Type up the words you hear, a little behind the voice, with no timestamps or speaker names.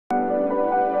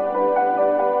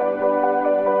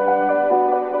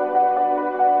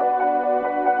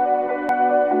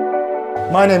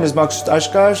My name is Maksut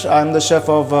Aşkar. I'm the chef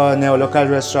of a Neolokal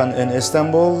restaurant in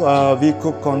Istanbul. We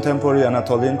cook contemporary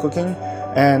Anatolian cooking,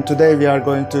 and today we are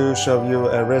going to show you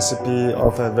a recipe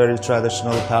of a very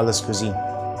traditional palace cuisine.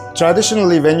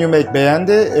 Traditionally, when you make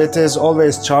beğendi, it is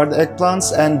always charred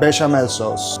eggplants and bechamel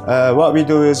sauce. What we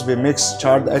do is we mix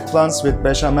charred eggplants with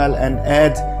bechamel and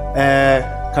add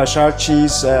kaşar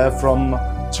cheese from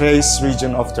Thrace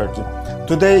region of Turkey.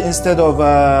 Today, instead of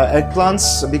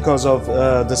eggplants, because of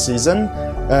the season,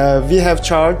 we have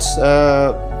charred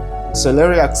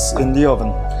celeriacs in the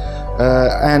oven.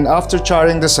 And after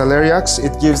charring the celeriacs,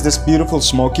 it gives this beautiful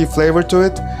smoky flavor to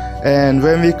it. And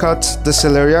when we cut the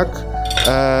celeriac,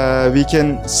 we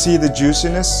can see the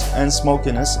juiciness and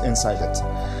smokiness inside it.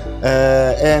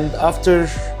 And after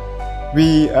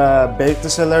we bake the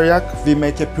celeriac, we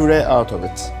make a puree out of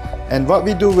it. And what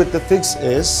we do with the figs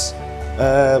is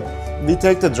we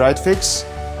take the dried figs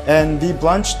and we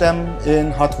blanch them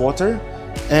in hot water,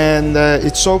 and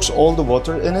it soaks all the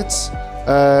water in it.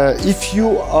 If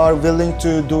you are willing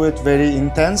to do it very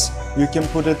intense, you can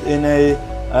put it in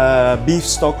a beef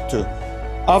stock too.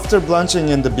 After blanching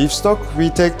in the beef stock, we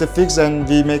take the figs and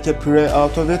we make a puree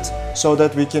out of it so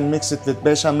that we can mix it with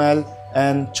bechamel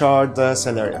and char the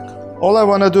celeriac. All I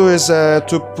want to do is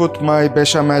to put my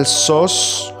bechamel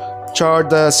sauce, char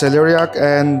the celeriac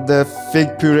and the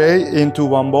fig puree into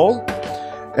one bowl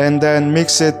and then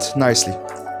mix it nicely.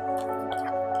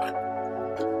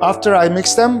 After I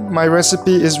mix them, my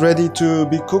recipe is ready to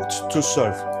be cooked to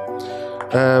serve.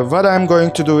 What I'm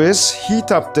going to do is heat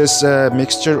up this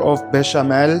mixture of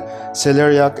bechamel,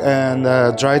 celeriac and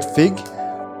dried fig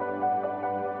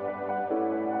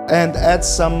and add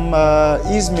some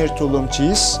İzmir Tulum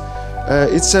cheese.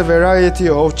 It's a variety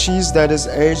of cheese that is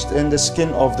aged in the skin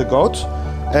of the goat,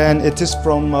 and it is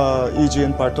from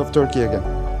Aegean part of Turkey again.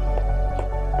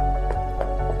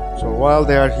 So while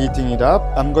they are heating it up,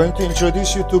 I'm going to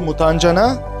introduce you to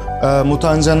mutancana.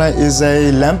 Mutancana is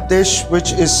a lamb dish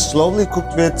which is slowly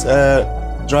cooked with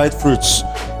dried fruits,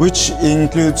 which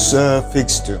includes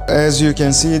figs too. As you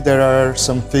can see, there are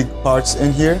some fig parts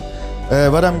in here.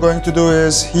 What I'm going to do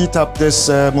is heat up this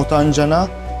mutancana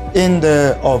in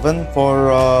the oven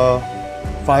for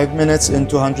 5 minutes in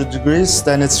 200 degrees.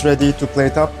 Then it's ready to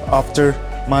plate up after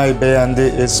my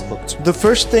beğendi is cooked. The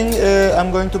first thing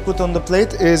I'm going to put on the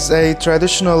plate is a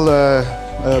traditional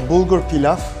bulgur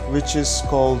pilaf, which is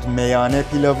called meyane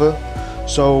pilavı.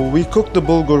 So we cook the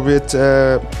bulgur with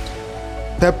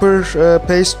pepper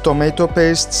paste, tomato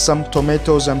paste, some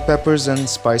tomatoes and peppers and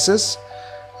spices.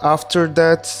 After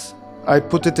that, I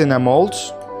put it in a mold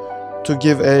to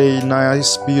give a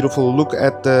nice, beautiful look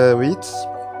at the wheat.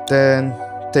 Then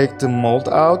take the mold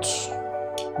out.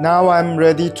 Now I'm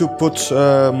ready to put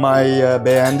my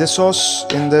beğendi sauce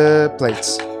in the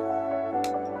plates.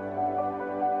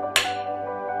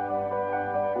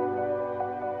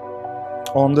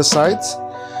 On the side,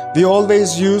 we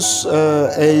always use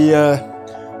a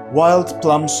wild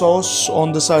plum sauce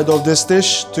on the side of this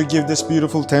dish to give this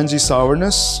beautiful tangy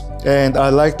sourness. And I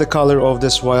like the color of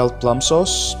this wild plum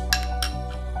sauce.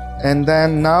 And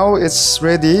then now it's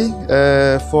ready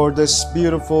for this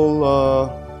beautiful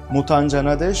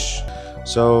mutancana dish.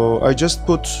 So I just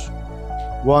put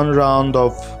one round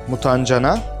of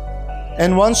mutancana.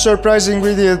 And one surprise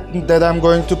ingredient that I'm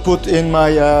going to put in my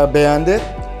beğendi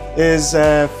is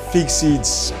fig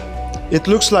seeds. It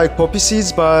looks like poppy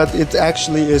seeds, but it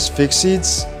actually is fig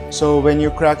seeds. So when you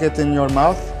crack it in your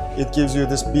mouth, it gives you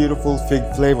this beautiful fig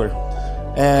flavor.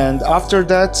 And after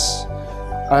that,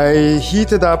 I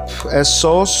heated up a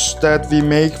sauce that we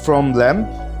make from lamb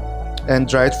and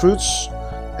dried fruits,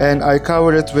 and I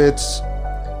cover it with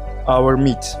our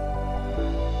meat.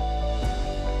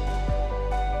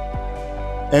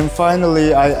 And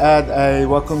finally, I add a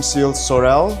vacuum sealed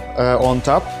sorrel on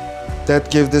top that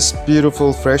gives this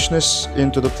beautiful freshness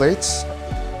into the plates.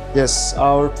 Yes,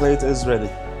 our plate is ready.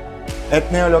 At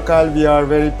Neolokal, we are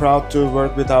very proud to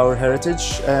work with our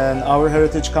heritage, and our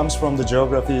heritage comes from the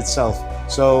geography itself.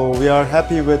 So we are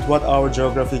happy with what our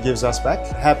geography gives us back,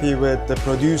 happy with the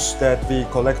produce that we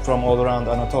collect from all around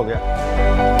Anatolia.